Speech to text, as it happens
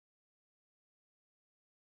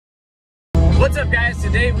What's up, guys?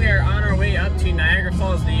 Today we are on our way up to Niagara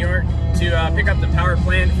Falls, New York to pick up the power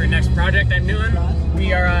plant for next project I'm doing.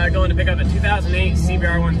 We are going to pick up a 2008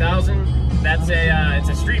 Cbr1000. That's it's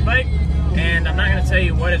a street bike, and I'm not going to tell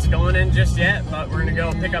you what it's going in just yet, but we're going to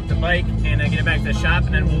go pick up the bike and get it back to the shop,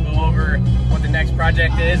 and then we'll go over what the next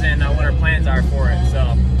project is and what our plans are for it.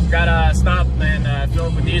 So gotta stop and fill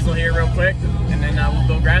up with diesel here real quick, and then we'll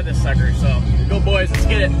go grab this sucker. So go, boys, let's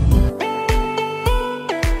get it.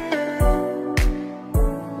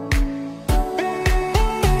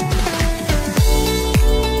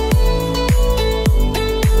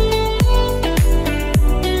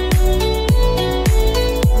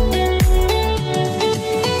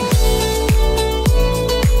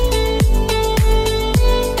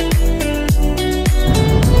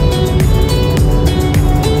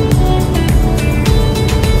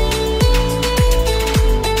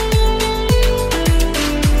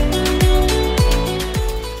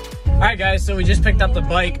 Alright guys, so we just picked up the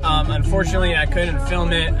bike. Unfortunately, I couldn't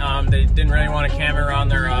film it. They didn't really want a camera around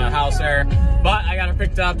their house there, but I got it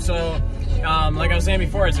picked up. So like I was saying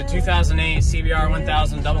before, it's a 2008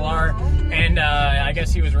 Cbr1000 RR, and I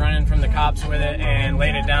guess he was running from the cops with it and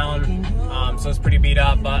laid it down, so it's pretty beat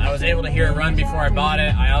up, but I was able to hear it run before I bought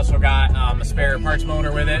it. I also got a spare parts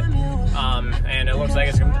motor with it, and it looks like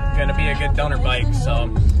it's going to be a good donor bike.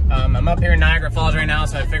 So I'm up here in Niagara Falls right now,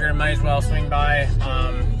 so I figured I might as well swing by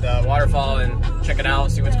the waterfall and check it out,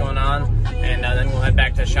 see what's going on, and then we'll head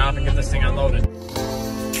back to the shop and get this thing unloaded.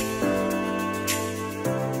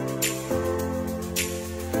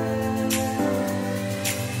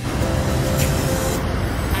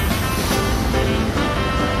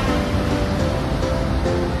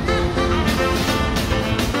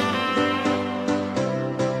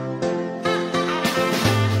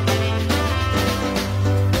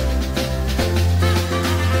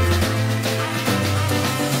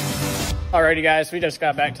 Alrighty guys, we just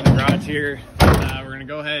got back to the garage here. We're gonna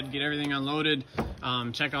go ahead and get everything unloaded,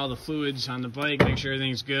 check all the fluids on the bike, make sure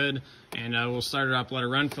everything's good, and we'll start it up, let it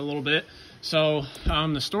run for a little bit. So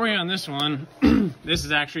the story on this one, this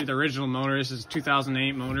is actually the original motor. This is a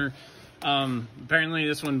 2008 motor. Apparently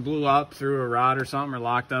this one blew up through a rod or something, or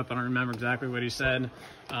locked up. I don't remember exactly what he said.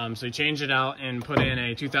 So he changed it out and put in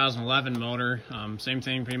a 2011 motor, same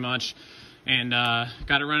thing pretty much. And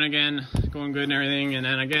got it running again, going good and everything. And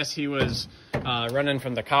then I guess he was running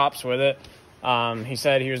from the cops with it. He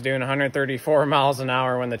said he was doing 134 miles an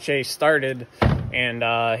hour when the chase started,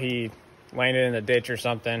 and he landed in a ditch or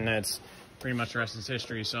something. It's pretty much the rest is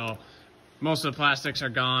history. So most of the plastics are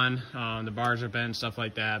gone, the bars are bent, stuff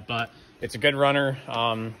like that, but it's a good runner.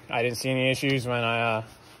 I didn't see any issues when I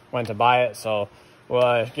went to buy it, so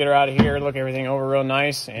we'll get her out of here, look everything over real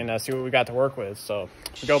nice, and see what we got to work with. So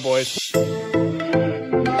go, boys.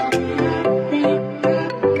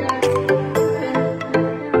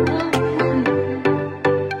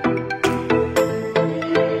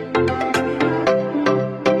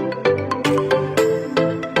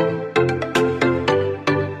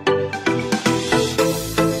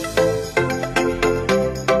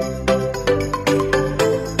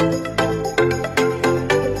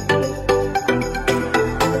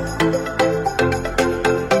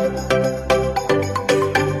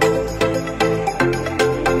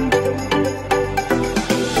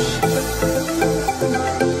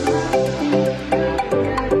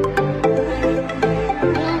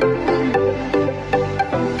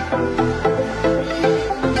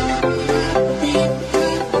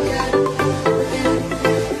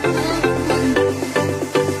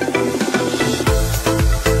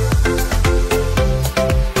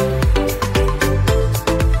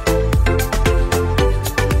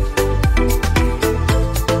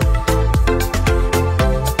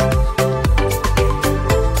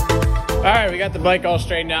 Alright, we got the bike all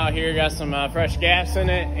straightened out here, got some fresh gas in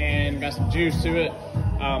it, and got some juice to it.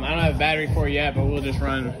 I don't have a battery for it yet, but we'll just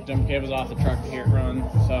jump cables off the truck to hear it run.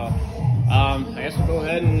 So I guess we'll go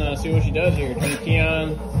ahead and see what she does here. Turn the key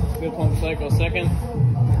on, fuel pump cycle second.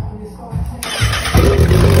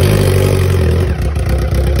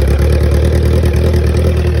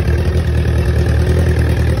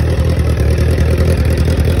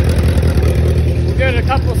 We'll give it a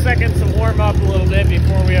couple seconds to warm up a little bit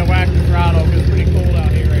before we whack the throttle, because it's pretty cold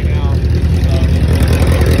out here right now.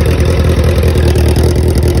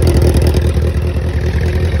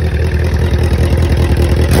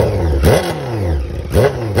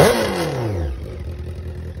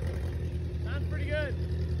 Sounds pretty good.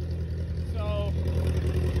 So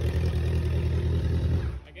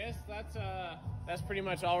I guess that's pretty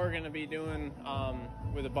much all we're going to be doing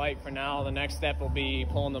with the bike for now. The next step will be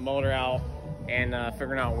pulling the motor out and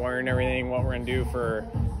figuring out wiring everything, what we're going to do for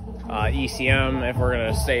ECM, if we're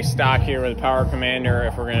gonna stay stock here with Power Commander,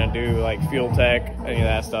 if we're gonna do like fuel tech, any of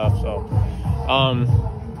that stuff. So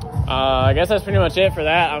I guess that's pretty much it for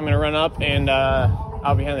that. I'm gonna run up and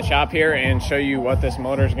out behind the shop here and show you what this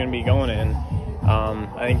motor is gonna be going in.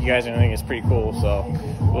 I think you guys are gonna think it's pretty cool, so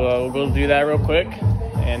we'll go do that real quick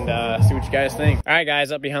and see what you guys think. All right,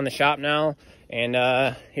 guys, up behind the shop now, and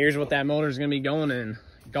here's what that motor is gonna be going in.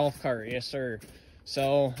 Golf cart, yes sir.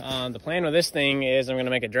 So the plan with this thing is I'm gonna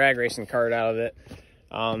make a drag racing cart out of it.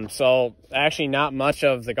 So actually not much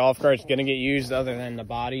of the golf cart is gonna get used other than the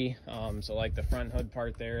body. So like the front hood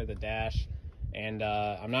part there, the dash, and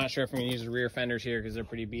I'm not sure if I'm gonna use the rear fenders here because they're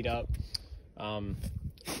pretty beat up.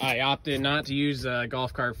 I opted not to use the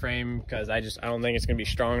golf cart frame because I don't think it's gonna be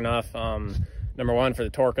strong enough. Number one, for the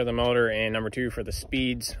torque of the motor, and number two, for the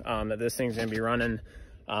speeds that this thing's gonna be running.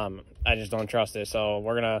 I just don't trust it. So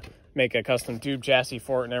we're gonna make a custom tube chassis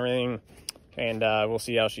for it and everything, and we'll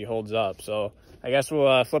see how she holds up. So I guess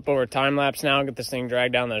we'll flip over time lapse now, get this thing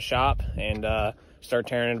dragged down to the shop, and start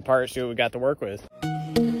tearing it apart, see what we got to work with.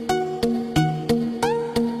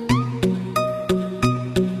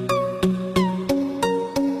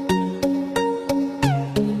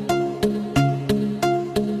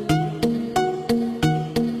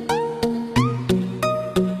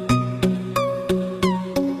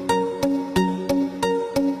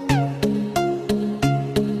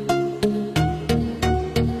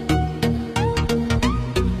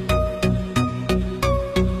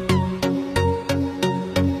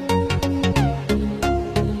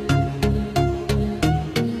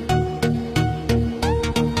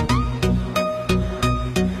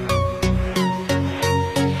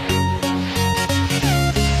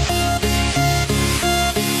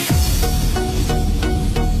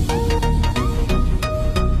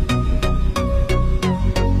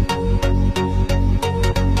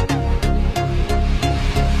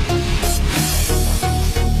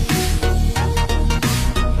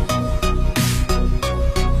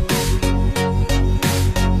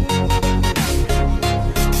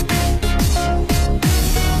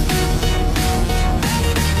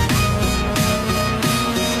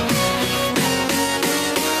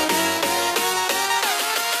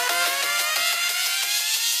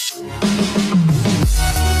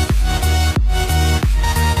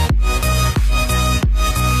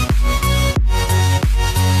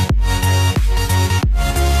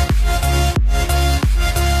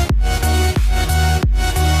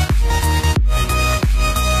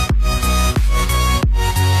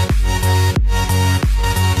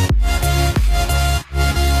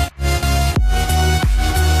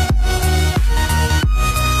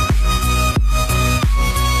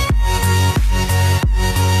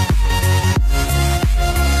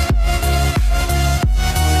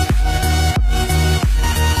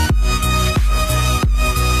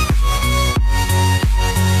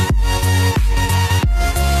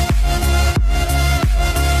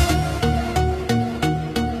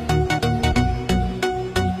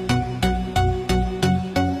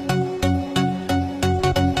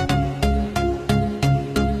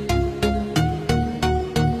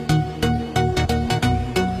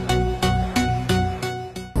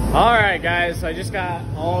 Alright guys, so I just got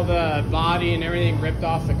all the body and everything ripped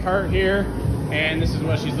off the cart here, and this is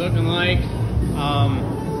what she's looking like.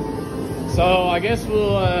 So I guess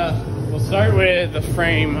we'll start with the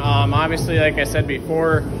frame. Obviously, like I said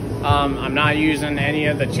before, I'm not using any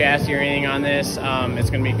of the chassis or anything on this. It's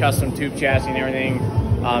going to be custom tube chassis and everything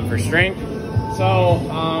for strength. So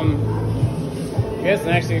I guess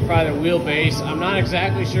the next thing is probably the wheelbase. I'm not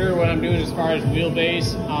exactly sure what I'm doing as far as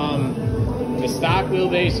wheelbase. The stock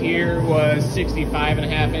wheelbase here was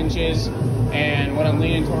 65.5 inches, and what I'm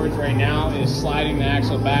leaning towards right now is sliding the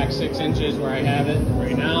axle back 6 inches where I have it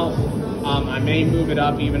right now. I may move it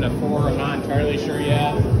up even to 4. I'm not entirely sure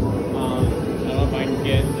yet. I don't know if I can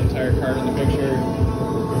get the entire cart in the picture.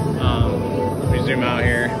 Let me zoom out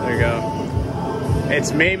here. There you go.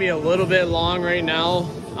 It's maybe a little bit long right now,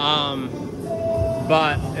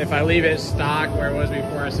 but if I leave it stock where it was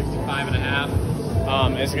before at 65.5,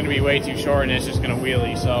 it's going to be way too short and it's just going to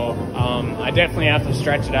wheelie. So I definitely have to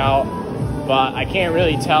stretch it out, but I can't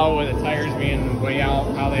really tell with the tires being way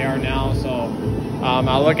out how they are now. So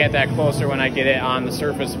I'll look at that closer when I get it on the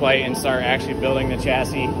surface plate and start actually building the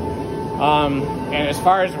chassis. And as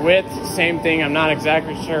far as width, same thing. I'm not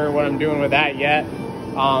exactly sure what I'm doing with that yet.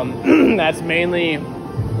 That's mainly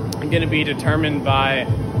going to be determined by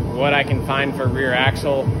what I can find for rear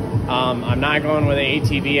axle. I'm not going with an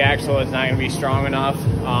ATV axle. It's not going to be strong enough.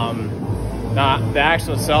 The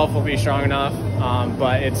axle itself will be strong enough,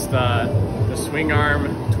 but it's the swing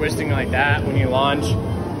arm twisting like that when you launch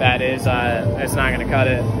that is it's not going to cut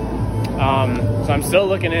it. So I'm still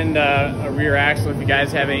looking into a rear axle. If you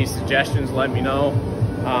guys have any suggestions, let me know.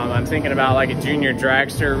 I'm thinking about like a junior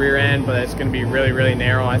dragster rear end, but it's going to be really, really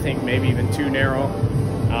narrow. I think maybe even too narrow.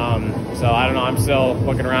 So I don't know. I'm still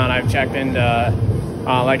looking around. I've checked into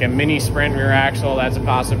like a mini sprint rear axle. That's a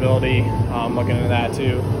possibility. I'm looking into that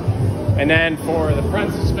too. And then for the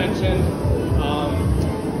front suspension,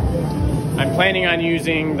 I'm planning on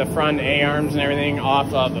using the front A-arms and everything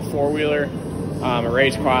off of the four-wheeler, a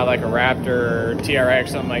race quad like a Raptor or TRX,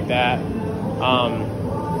 something like that.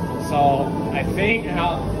 So I think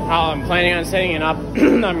how I'm planning on setting it up,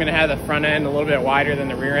 I'm going to have the front end a little bit wider than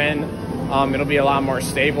the rear end. It'll be a lot more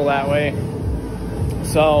stable that way.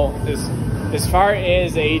 So as far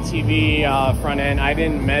as the ATV front end, I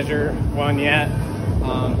didn't measure one yet,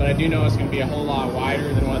 but I do know it's going to be a whole lot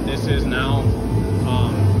wider than what this is now.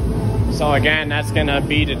 So again, that's going to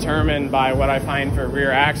be determined by what I find for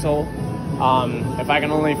rear axle. If I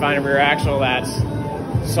can only find a rear axle that's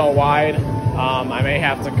so wide, I may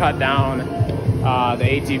have to cut down the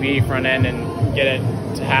ATV front end and get it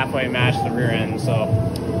to halfway match the rear end. So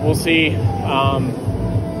we'll see.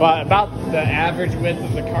 But about the average width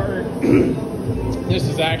of the cart, this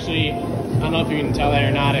is actually, I don't know if you can tell that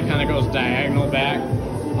or not, it kind of goes diagonal back.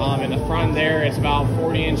 In the front there, it's about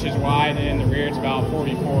 40 inches wide, and in the rear, it's about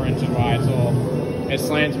 44 inches wide. So it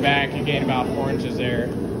slants back, you gain about 4 inches there.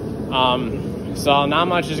 So not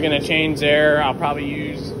much is going to change there. I'll probably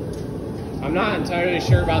use, I'm not entirely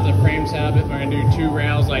sure about the frame setup, if I'm going to do two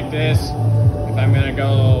rails like this. If I'm going to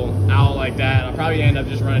go out like that, I'll probably end up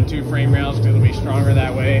just running two frame rails because it'll be stronger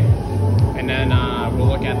that way. And then we'll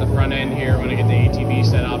look at the front end here when I get the ATV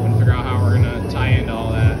set up and figure out how we're going to tie into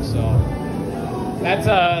all that. So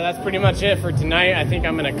that's pretty much it for tonight. I think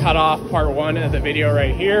I'm going to cut off part one of the video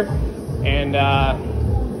right here, and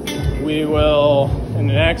we will, in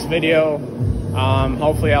the next video,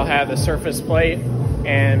 hopefully I'll have the surface plate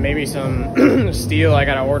and maybe some steel. I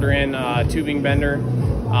got to order in a tubing bender,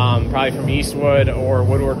 probably from Eastwood or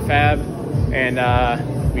Woodwork Fab,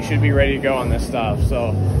 and we should be ready to go on this stuff.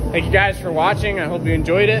 So thank you guys for watching. I hope you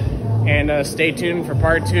enjoyed it, and stay tuned for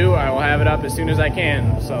part two. I will have it up as soon as I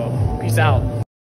can. So peace out.